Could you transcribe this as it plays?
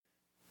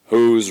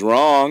Who's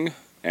wrong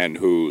and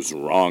who's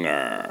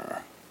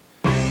wronger?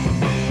 In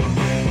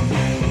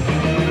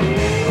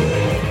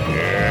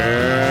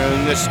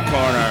this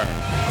corner,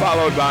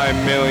 followed by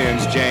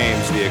millions,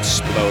 James the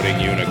Exploding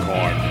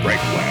Unicorn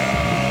Breakwell.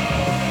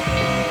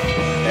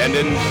 And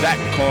in that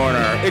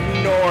corner,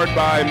 ignored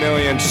by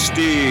millions,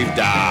 Steve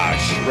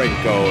Dash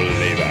Rinko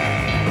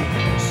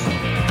Levens.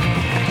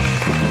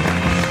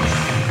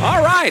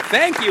 All right,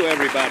 thank you,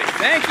 everybody.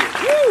 Thank you.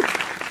 Woo!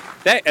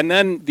 And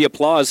then the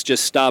applause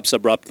just stops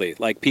abruptly.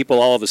 Like people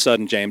all of a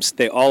sudden, James,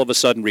 they all of a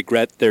sudden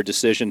regret their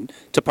decision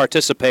to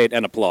participate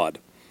and applaud.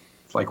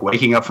 It's like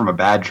waking up from a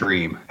bad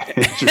dream.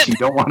 It's just you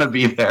don't want to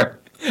be there.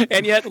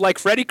 And yet, like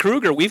Freddy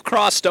Krueger, we've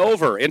crossed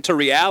over into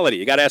reality.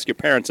 You got to ask your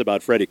parents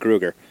about Freddy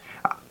Krueger.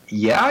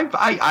 Yeah,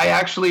 I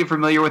actually am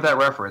familiar with that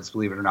reference,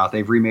 believe it or not.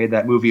 They've remade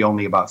that movie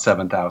only about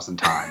 7,000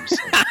 times. So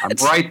I'm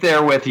right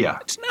there with you.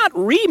 It's not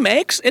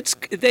remakes.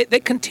 They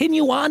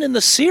continue on in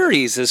the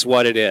series is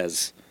what it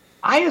is.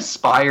 I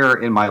aspire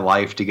in my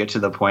life to get to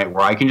the point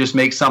where I can just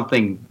make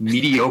something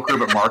mediocre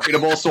but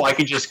marketable so I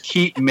can just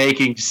keep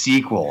making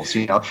sequels,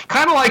 you know?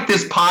 Kind of like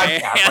this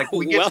podcast. Like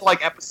we get to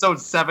like episode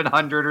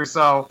 700 or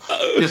so,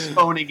 just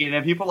phoning in,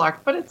 and people are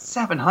like, but it's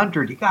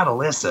 700, you got to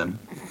listen.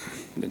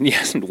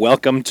 Yes, and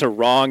welcome to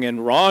Wrong and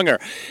Wronger.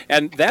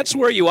 And that's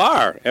where you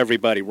are,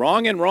 everybody.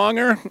 Wrong and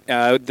Wronger,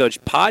 the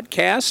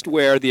podcast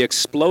where the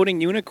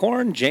Exploding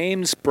Unicorn,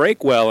 James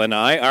Breakwell, and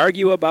I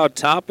argue about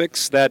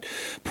topics that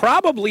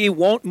probably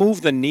won't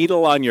move the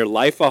needle on your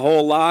life a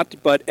whole lot,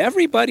 but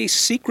everybody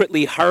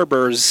secretly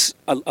harbors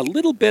a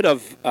little bit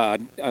of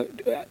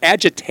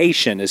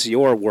agitation is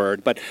your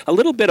word, but a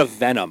little bit of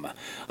venom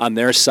on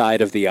their side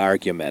of the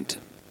argument.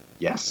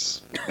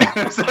 Yes.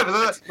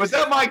 Was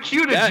that my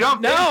cue to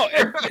jump no,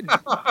 in?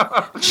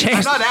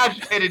 I'm not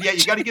agitated yet.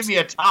 You got to give me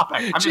a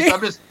topic. I'm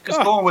just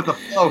going with the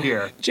flow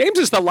here. James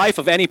is the life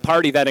of any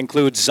party that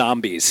includes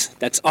zombies.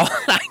 That's all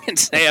I can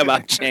say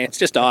about James. It's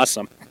just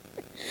awesome.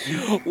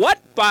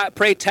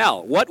 Pray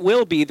tell, what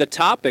will be the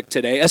topic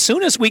today? As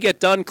soon as we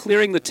get done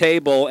clearing the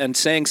table and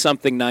saying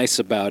something nice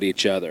about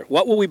each other,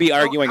 what will we be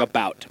arguing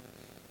about?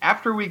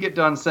 After we get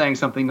done saying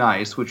something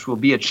nice, which will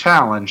be a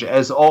challenge,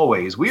 as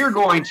always, we are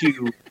going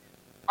to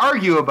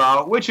argue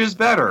about which is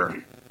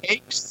better,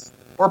 cakes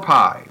or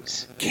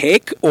pies.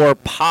 Cake or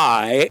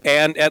pie,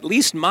 and at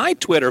least my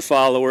Twitter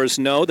followers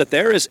know that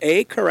there is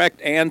a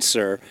correct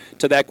answer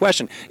to that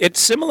question. It's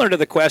similar to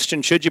the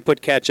question, should you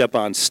put ketchup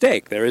on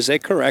steak? There is a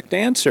correct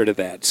answer to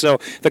that. So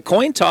the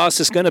coin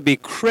toss is going to be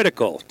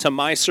critical to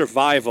my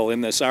survival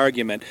in this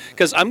argument,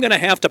 because I'm going to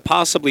have to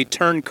possibly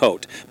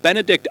turncoat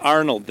Benedict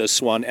Arnold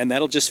this one, and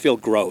that'll just feel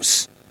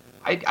gross.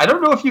 I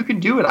don't know if you can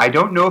do it. I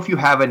don't know if you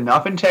have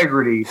enough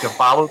integrity to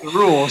follow the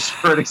rules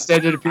for an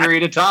extended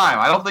period of time.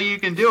 I don't think you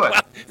can do it.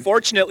 Well,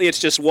 fortunately, it's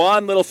just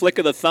one little flick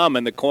of the thumb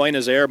and the coin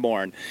is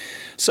airborne.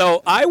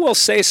 So I will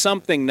say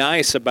something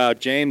nice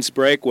about James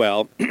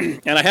Breakwell,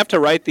 and I have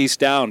to write these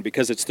down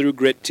because it's through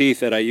grit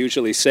teeth that I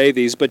usually say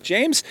these. But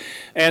James,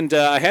 and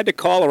I had to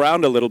call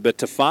around a little bit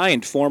to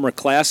find former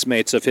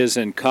classmates of his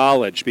in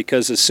college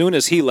because as soon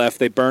as he left,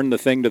 they burned the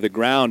thing to the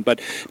ground.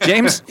 But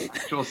James...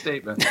 Actual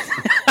statement.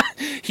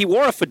 He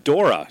wore a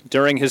fedora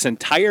during his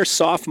entire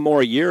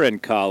sophomore year in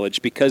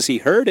college because he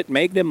heard it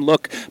made him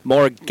look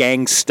more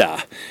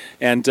gangsta.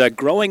 And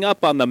growing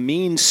up on the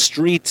mean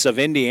streets of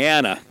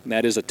Indiana,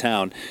 that is a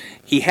town,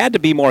 he had to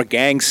be more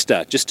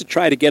gangsta just to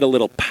try to get a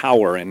little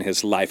power in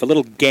his life, a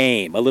little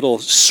game, a little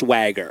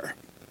swagger.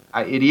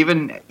 It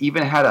even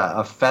had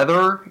a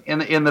feather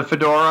in the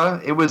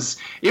fedora. It was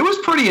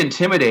pretty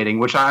intimidating,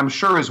 which I'm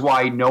sure is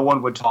why no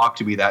one would talk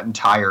to me that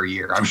entire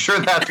year. I'm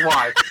sure that's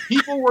why.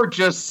 People were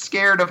just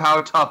scared of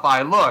how tough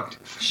I looked.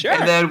 Sure.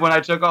 And then when I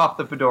took off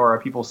the fedora,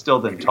 people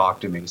still didn't talk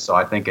to me. So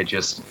I think it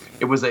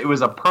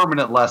was a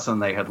permanent lesson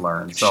they had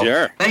learned. So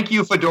sure. Thank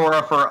you,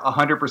 fedora, for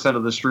 100%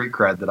 of the street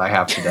cred that I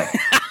have today.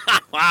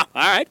 Wow.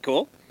 All right.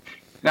 Cool.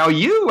 Now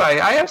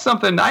I have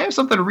something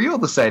real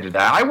to say today.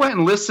 I went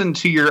and listened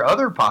to your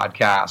other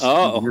podcast,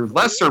 your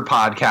lesser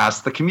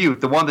podcast, The Commute,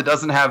 the one that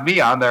doesn't have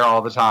me on there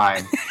all the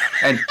time.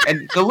 and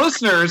the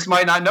listeners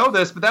might not know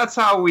this, but that's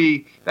how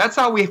we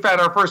had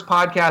our first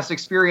podcast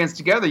experience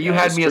together. You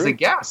had me as a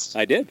guest.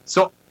 I did.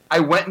 So I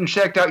went and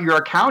checked out your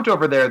account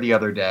over there the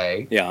other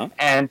day. Yeah.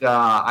 And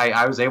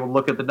I was able to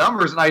look at the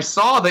numbers, and I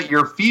saw that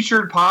your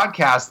featured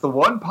podcast, the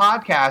one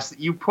podcast that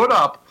you put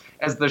up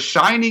as the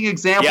shining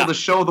example to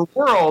show the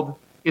world,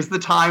 is the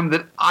time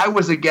that I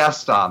was a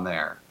guest on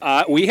there.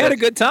 We had a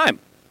good time.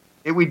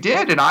 We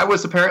did, and I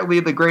was apparently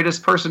the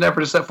greatest person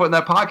ever to set foot in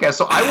that podcast.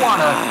 So I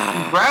want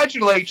to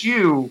congratulate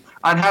you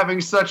on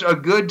having such a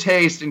good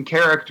taste and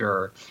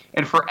character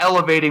and for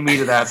elevating me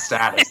to that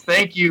status.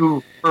 Thank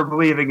you for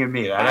believing in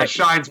me. That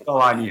shines well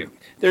on you.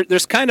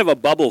 There's kind of a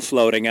bubble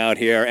floating out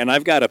here, and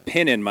I've got a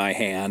pin in my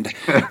hand.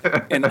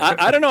 And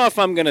I don't know if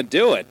I'm going to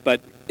do it,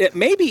 but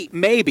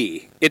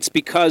maybe it's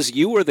because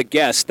you were the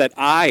guest that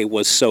I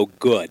was so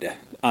good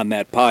on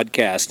that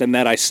podcast and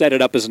that I set it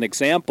up as an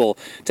example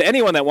to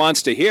anyone that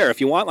wants to hear.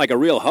 If you want like a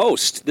real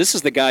host, this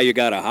is the guy you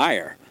got to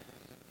hire.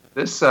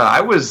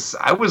 I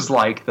was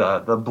like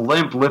the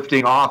blimp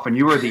lifting off, and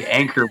you were the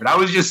anchor. But I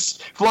was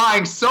just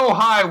flying so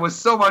high with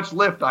so much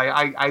lift.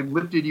 I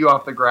lifted you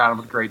off the ground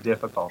with great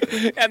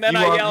difficulty. And then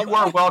I yelled, "You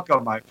are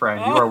welcome, my friend.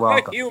 You are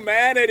welcome."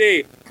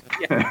 Humanity.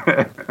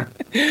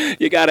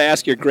 You got to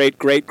ask your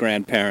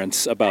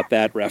great-great-grandparents about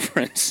that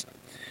reference.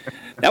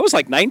 That was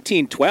like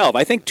 1912.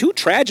 I think two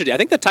tragedies. I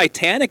think the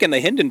Titanic and the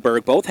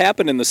Hindenburg both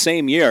happened in the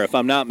same year, if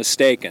I'm not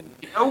mistaken.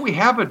 We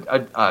have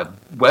a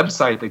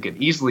website that could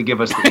easily give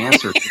us the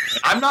answer.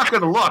 I'm not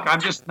going to look. I'm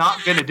just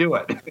not going to do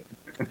it.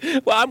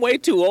 Well, I'm way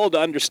too old to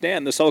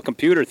understand this whole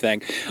computer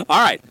thing.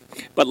 All right,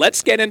 but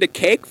let's get into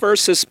cake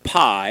versus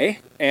pie.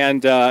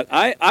 And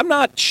I'm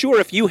not sure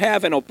if you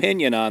have an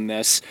opinion on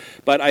this,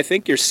 but I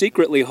think you're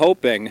secretly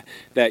hoping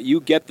that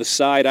you get the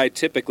side I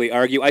typically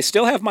argue. I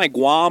still have my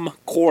Guam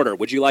quarter.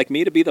 Would you like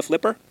me to be the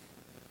flipper?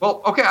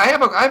 Well, okay, I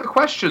have a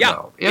question,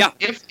 though.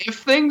 If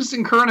things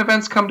in current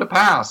events come to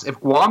pass, if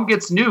Guam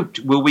gets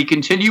nuked, will we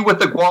continue with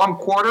the Guam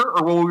quarter,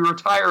 or will we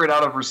retire it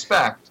out out of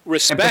respect?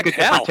 Respect, and pick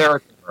a hell.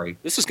 territory?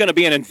 This is going to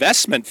be an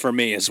investment for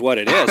me is what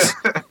it is.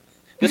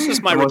 This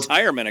is my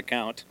retirement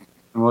account.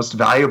 The most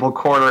valuable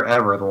quarter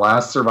ever, the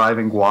last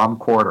surviving Guam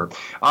quarter.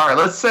 All right,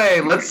 let's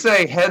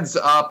say heads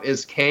up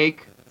is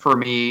cake for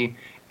me,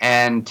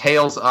 and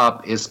tails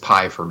up is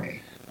pie for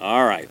me.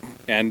 All right,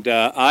 and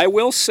I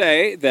will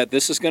say that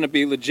this is going to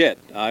be legit.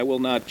 I will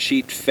not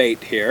cheat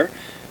fate here.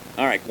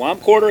 All right, Guam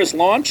quarter is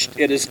launched.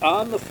 It is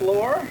on the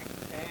floor,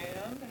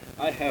 and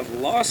I have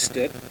lost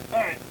it. All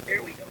right,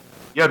 here we go.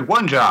 You had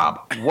one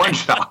job.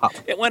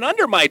 It went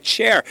under my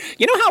chair.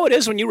 You know how it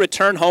is when you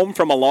return home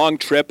from a long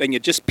trip and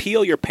you just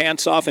peel your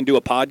pants off and do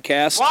a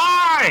podcast?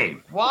 Why?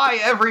 Why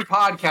every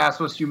podcast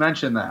must you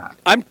mention that?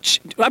 I'm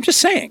just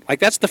saying, like,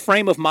 that's the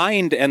frame of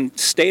mind and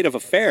state of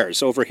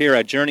affairs over here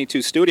at Journey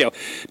 2 Studio.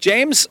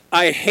 James,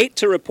 I hate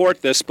to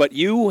report this, but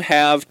you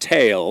have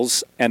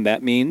tails, and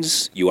that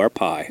means you are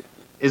pie.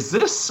 Is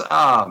this,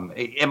 am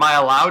I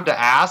allowed to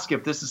ask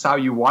if this is how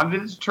you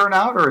wanted it to turn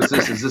out, or is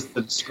this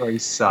the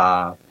disgrace,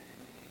 that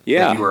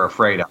you were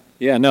afraid of?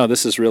 Yeah, no,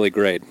 this is really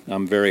great.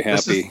 I'm very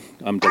happy.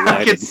 I'm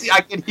delighted.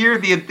 I can hear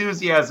the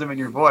enthusiasm in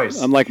your voice.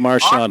 I'm like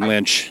Marshawn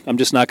Lynch. I'm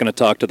just not going to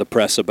talk to the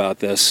press about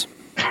this.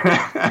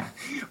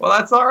 Well,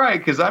 that's all right,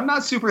 because I'm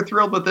not super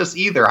thrilled with this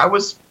either.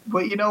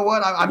 But you know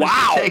what? I'm just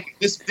going to take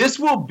this. This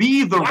will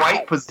be the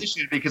right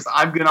position because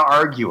I'm going to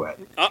argue it,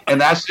 and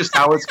that's just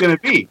how it's going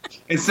to be.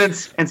 And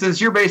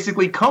since you're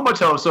basically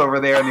comatose over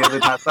there on the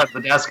other side of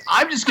the desk,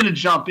 I'm just going to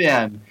jump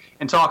in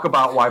and talk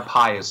about why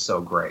pie is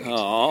so great.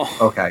 Oh.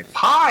 Okay,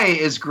 pie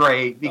is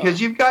great because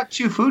you've got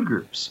two food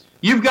groups.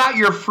 You've got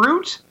your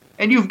fruit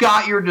and you've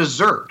got your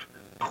dessert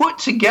put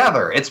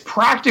together. It's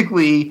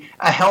practically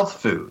a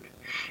health food,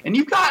 and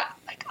you've got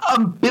a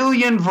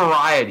billion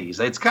varieties.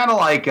 It's kind of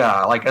like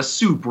a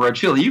soup or a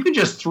chili. You can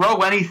just throw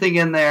anything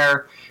in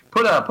there,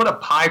 put a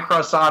pie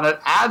crust on it,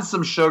 add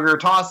some sugar,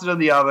 toss it in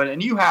the oven,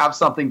 and you have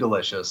something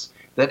delicious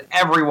that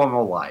everyone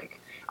will like.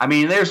 I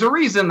mean, there's a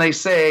reason they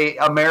say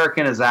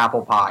American is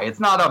apple pie. It's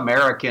not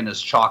American as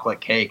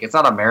chocolate cake. It's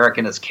not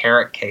American as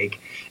carrot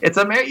cake. It's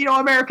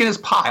American as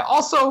pie.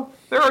 Also,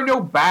 there are no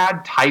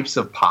bad types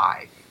of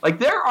pie. Like,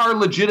 there are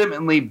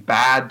legitimately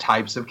bad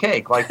types of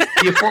cake. Like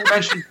the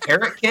aforementioned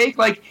carrot cake.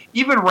 Like,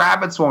 even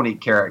rabbits won't eat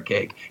carrot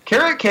cake.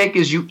 Carrot cake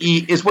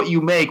is what you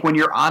make when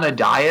you're on a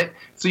diet.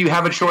 So you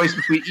have a choice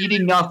between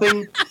eating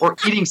nothing or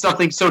eating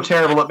something so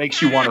terrible it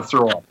makes you want to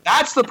throw up.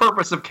 That's the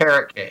purpose of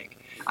carrot cake.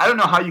 I don't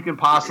know how you can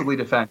possibly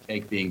defend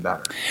cake being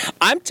better.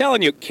 I'm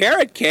telling you,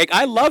 carrot cake,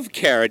 I love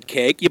carrot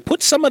cake. You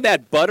put some of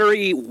that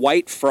buttery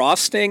white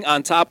frosting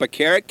on top of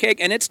carrot cake,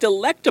 and it's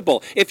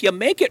delectable. If you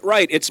make it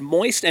right, it's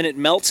moist and it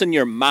melts in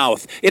your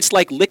mouth. It's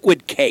like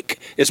liquid cake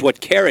is what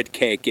carrot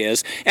cake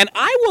is. And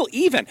I will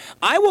even,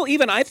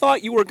 I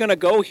thought you were going to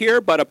go here,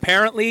 but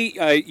apparently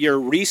your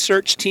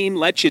research team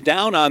let you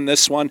down on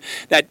this one,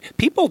 that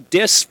people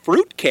diss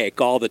fruit cake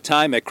all the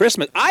time at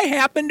Christmas. I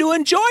happen to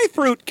enjoy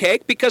fruit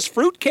cake because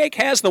fruit cake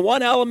has the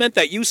one element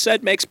that you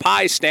said makes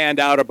pie stand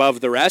out above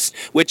the rest,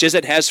 which is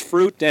it has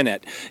fruit in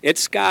it.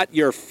 It's got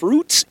your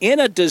fruits in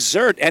a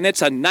dessert, and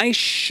it's a nice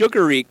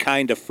sugary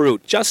kind of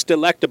fruit, just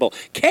delectable.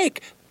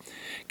 Cake,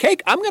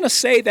 I'm going to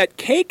say that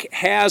cake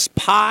has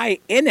pie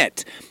in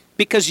it,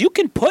 because you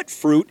can put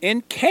fruit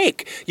in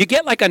cake. You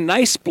get like a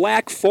nice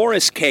Black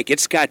Forest cake.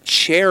 It's got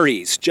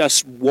cherries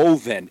just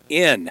woven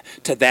in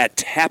to that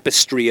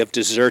tapestry of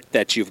dessert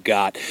that you've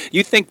got.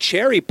 You think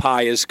cherry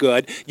pie is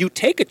good. You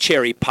take a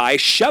cherry pie,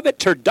 shove it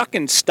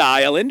turducken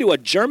style into a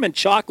German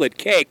chocolate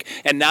cake,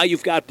 and now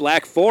you've got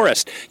Black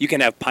Forest. You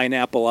can have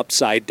pineapple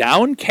upside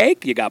down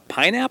cake. You got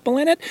pineapple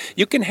in it.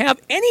 You can have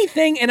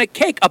anything in a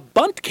cake. A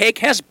bundt cake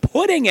has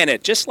pudding in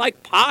it, just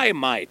like pie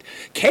might.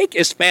 Cake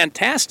is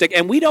fantastic,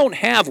 and we don't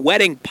have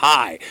wedding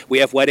pie. We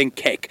have wedding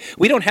cake.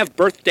 We don't have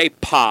birthday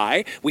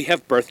pie. We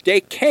have birthday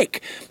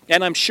cake.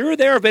 And I'm sure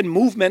there have been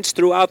movements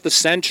throughout the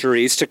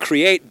centuries to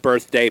create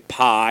birthday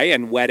pie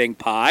and wedding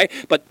pie,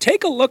 but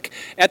take a look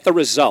at the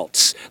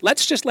results.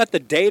 Let's just let the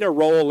data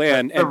roll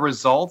in. The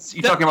results?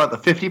 You talking about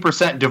the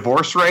 50%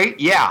 divorce rate?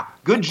 Yeah.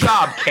 Good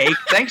job, cake.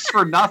 Thanks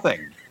for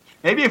nothing.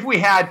 Maybe if we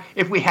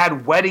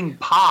had wedding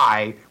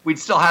pie, we'd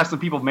still have some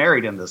people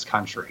married in this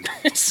country.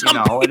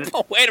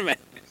 People, wait a minute.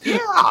 Yeah,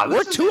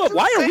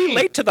 why are we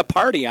late to the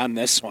party on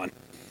this one?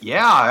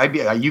 Yeah,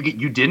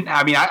 you didn't.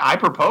 I mean, I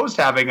proposed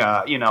having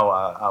a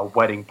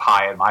wedding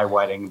pie at my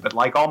wedding, but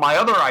like all my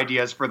other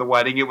ideas for the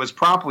wedding, it was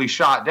promptly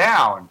shot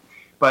down.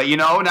 But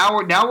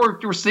now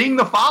we're seeing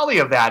the folly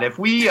of that. If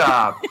we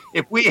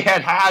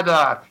had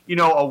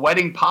a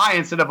wedding pie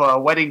instead of a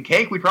wedding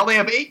cake, we'd probably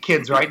have 8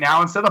 kids right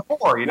now instead of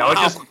 4.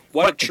 Wow,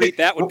 what a treat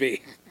that would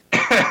be.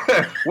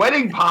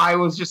 Wedding pie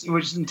was just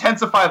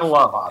intensify the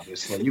love.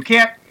 Obviously, you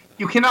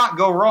cannot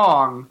go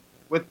wrong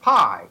with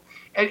pie.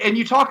 And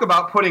you talk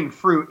about putting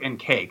fruit in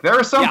cake. There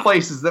are some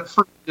places that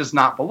fruit does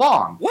not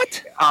belong.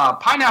 What?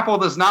 Pineapple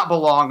does not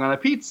belong on a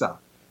pizza.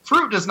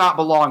 Fruit does not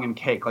belong in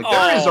cake. Like,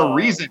 there is a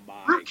reason.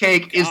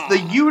 Fruitcake is the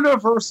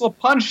universal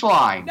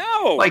punchline.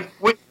 No.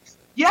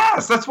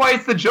 Yes, that's why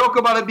it's the joke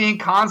about it being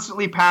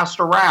constantly passed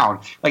around.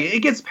 Like,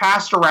 it gets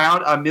passed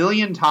around a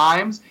million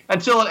times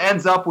until it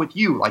ends up with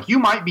you. Like, you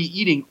might be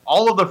eating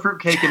all of the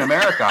fruitcake in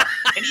America,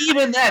 and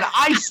even then,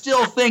 I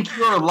still think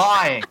you're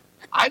lying.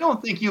 I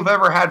don't think you've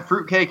ever had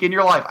fruitcake in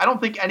your life. I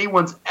don't think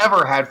anyone's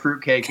ever had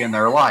fruitcake in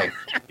their life.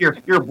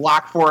 Your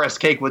Black Forest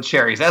cake with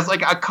cherries. That's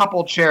like a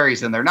couple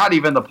cherries in there. Not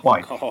even the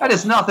point. That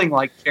is nothing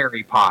like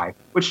cherry pie,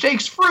 which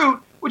takes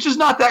fruit, which is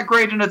not that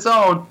great in its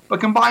own, but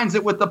combines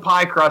it with the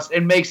pie crust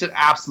and makes it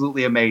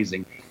absolutely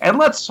amazing. And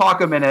let's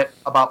talk a minute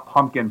about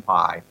pumpkin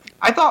pie.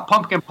 I thought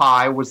pumpkin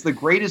pie was the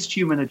greatest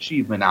human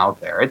achievement out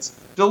there. It's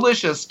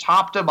delicious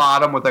top to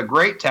bottom with a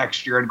great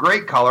texture and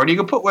great color, and you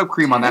can put whipped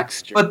cream on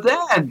that. But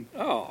then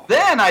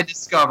I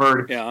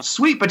discovered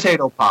sweet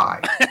potato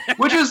pie,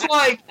 which is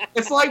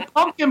it's like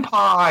pumpkin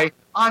pie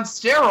on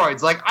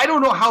steroids. Like, I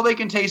don't know how they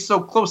can taste so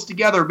close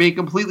together, being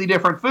completely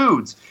different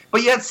foods,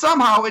 but yet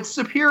somehow it's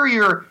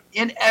superior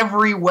in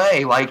every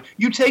way. Like,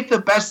 you take the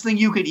best thing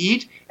you could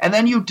eat and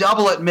then you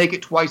double it and make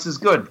it twice as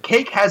good.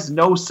 Cake has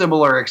no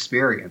similar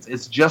experience.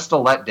 It's just a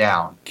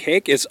letdown.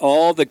 Cake is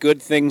all the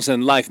good things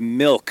in life: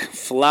 milk,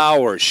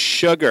 flour,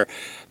 sugar.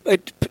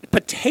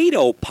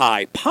 Potato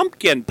pie,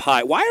 pumpkin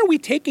pie. Why are we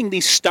taking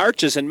these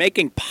starches and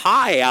making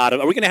pie out of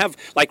it? Are we going to have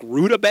like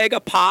rutabaga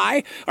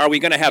pie? Are we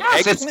going to have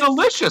eggplant? It's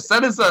delicious.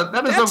 That is a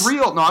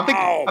real. No,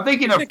 I'm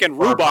thinking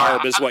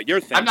rhubarb is what you're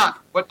thinking.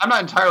 I'm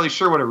not entirely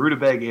sure what a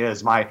rutabaga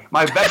is. My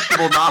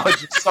vegetable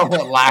knowledge is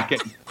somewhat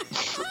lacking.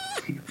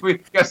 We're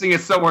guessing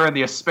it's somewhere in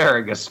the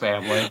asparagus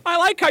family. I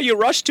like how you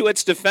rush to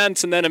its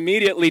defense and then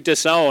immediately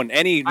disown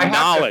any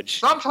knowledge.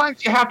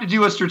 Sometimes you have to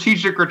do a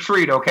strategic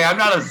retreat, okay? I'm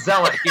not a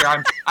zealot here.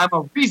 I'm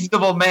a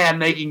reasonable man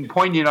making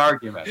poignant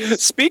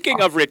arguments.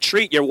 Speaking of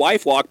retreat, your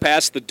wife walked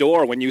past the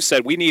door when you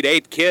said, "We need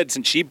 8 kids,"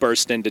 and she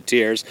burst into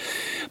tears.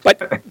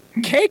 But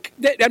cake,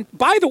 and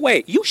by the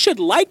way, you should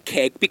like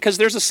cake because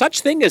there's a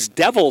such thing as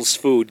devil's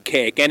food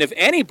cake. And if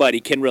anybody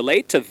can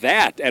relate to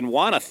that and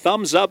want a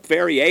thumbs-up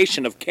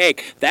variation of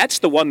cake, that's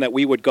the one that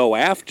we would go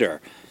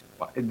after.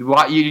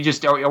 What,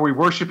 are we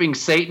worshiping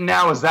Satan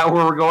now? Is that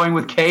where we're going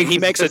with cake? He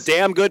makes a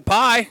damn good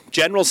pie.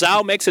 General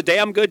Zhao makes a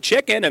damn good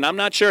chicken, and I'm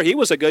not sure he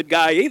was a good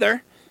guy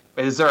either.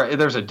 There's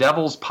a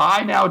devil's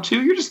pie now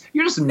too?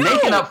 You're just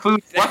making up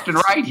food left and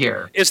right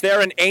here. Is there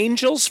an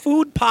angel's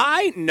food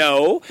pie?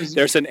 No.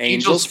 There's an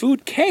angel's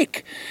food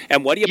cake.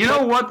 And what do you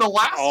know what? The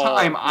last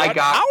time I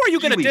got... How are you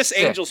going to diss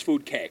angel's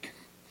food cake?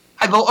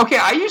 Okay,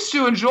 I used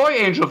to enjoy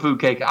angel food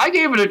cake. I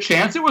gave it a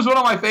chance. It was one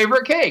of my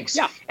favorite cakes.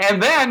 Yeah. And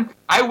then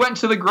I went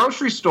to the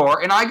grocery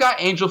store and I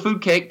got angel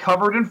food cake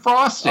covered in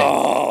frosting.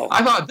 Oh.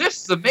 I thought,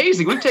 this is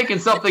amazing. We've taken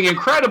something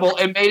incredible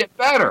and made it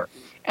better.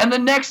 And the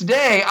next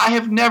day, I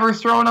have never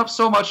thrown up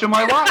so much in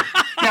my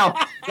life. Now,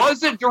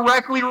 was it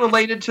directly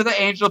related to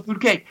the angel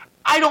food cake?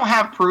 I don't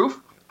have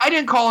proof. I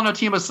didn't call in a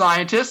team of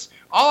scientists.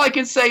 All I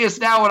can say is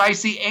now when I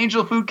see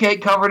angel food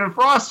cake covered in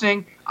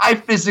frosting, I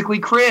physically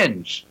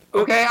cringe.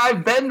 Okay,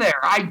 I've been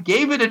there. I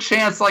gave it a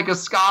chance like a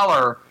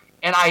scholar,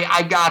 and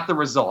I got the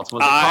results.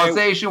 Was it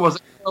causation? Was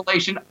it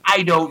correlation?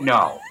 I don't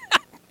know.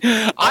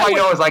 All I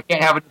know is I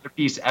can't have another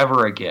piece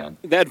ever again.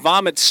 That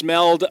vomit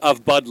smelled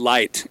of Bud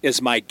Light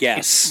is my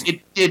guess.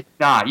 It did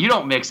not. You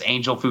don't mix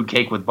angel food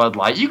cake with Bud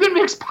Light. You can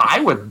mix pie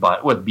with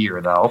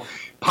beer, though.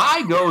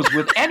 Pie goes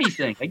with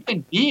anything.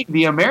 Again, being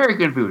the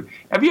American food.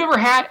 Have you ever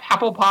had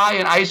apple pie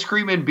and ice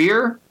cream and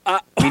beer? I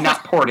mean,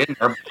 not poured in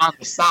there, but on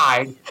the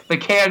side. The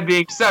can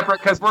being separate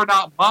because we're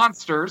not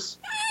monsters.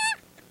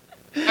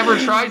 Ever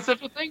tried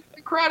such a thing?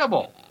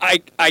 Incredible.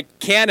 I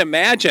can't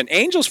imagine.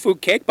 Angel's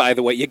food cake, by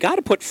the way, you got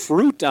to put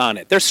fruit on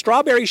it. There's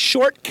strawberry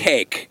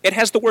shortcake. It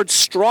has the word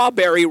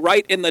strawberry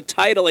right in the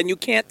title, and you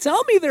can't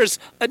tell me there's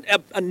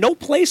a no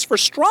place for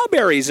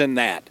strawberries in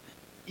that.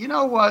 You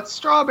know what?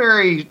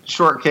 Strawberry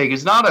shortcake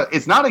is not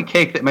a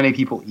cake that many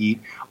people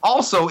eat.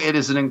 Also, it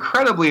is an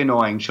incredibly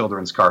annoying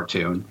children's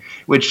cartoon,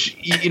 which,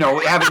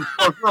 having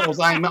 4 girls,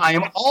 I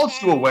am all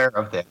too aware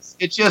of this.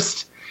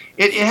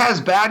 It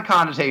has bad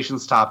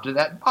connotations top to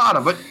that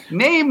bottom. But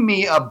name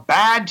me a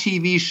bad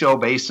TV show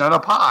based on a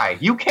pie.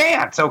 You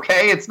can't,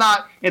 okay? It's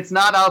not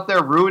out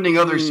there ruining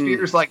other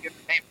spheres like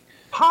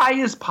Pie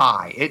is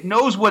pie. It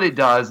knows what it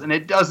does, and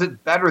it does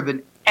it better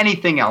than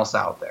anything else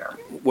out there.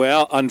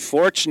 Well,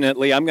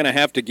 unfortunately, I'm going to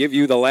have to give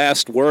you the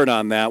last word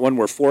on that one.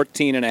 We're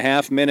 14 and a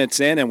half minutes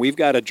in, and we've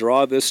got to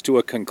draw this to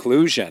a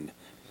conclusion.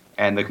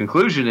 And the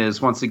conclusion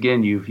is, once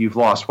again, you've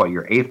lost,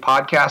 your 8th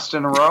podcast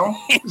in a row?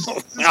 This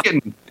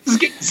is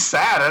getting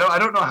sad. I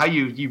don't know how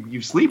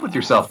you sleep with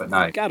yourself at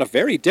night. I've got a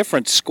very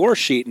different score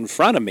sheet in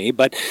front of me,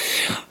 but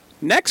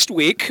next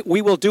week we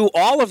will do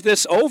all of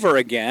this over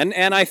again,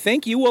 and I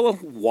think you will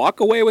walk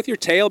away with your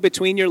tail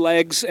between your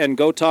legs and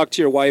go talk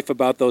to your wife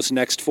about those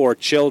next 4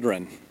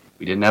 children.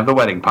 We didn't have the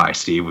wedding pie,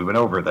 Steve. We went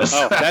over this.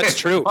 Oh, that's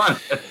true.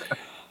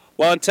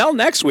 Well, until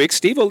next week,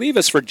 Steve will leave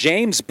us for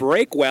James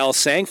Breakwell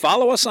saying,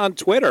 follow us on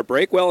Twitter.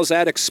 Breakwell is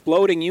at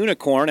Exploding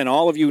Unicorn, and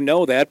all of you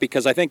know that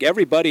because I think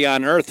everybody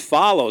on Earth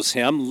follows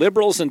him,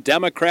 liberals and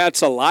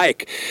Democrats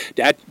alike.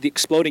 At the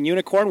Exploding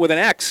Unicorn with an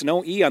X,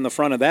 no E on the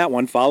front of that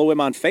one. Follow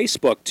him on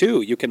Facebook,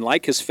 too. You can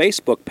like his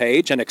Facebook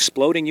page, and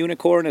Exploding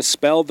Unicorn is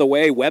spelled the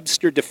way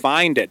Webster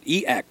defined it,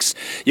 EX.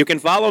 You can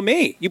follow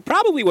me. You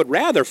probably would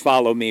rather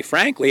follow me,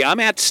 frankly.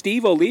 I'm at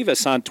Steve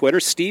Olivas on Twitter.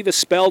 Steve is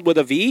spelled with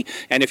a V,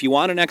 and if you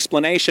want an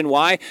explanation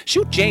why,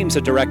 shoot James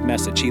a direct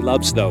message. He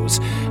loves those.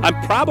 I'm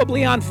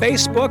probably on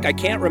Facebook. I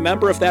can't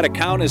remember if that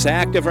account is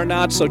active or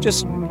not, so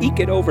just eke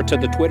it over to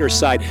the Twitter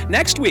side.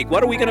 Next week,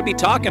 what are we going to be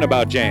talking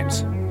about,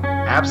 James?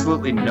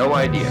 Absolutely no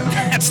idea.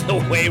 That's the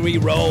way we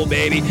roll,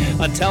 baby.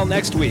 Until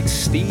next week,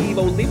 Steve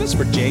Olivas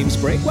for James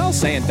Breakwell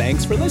saying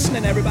thanks for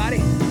listening,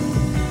 everybody.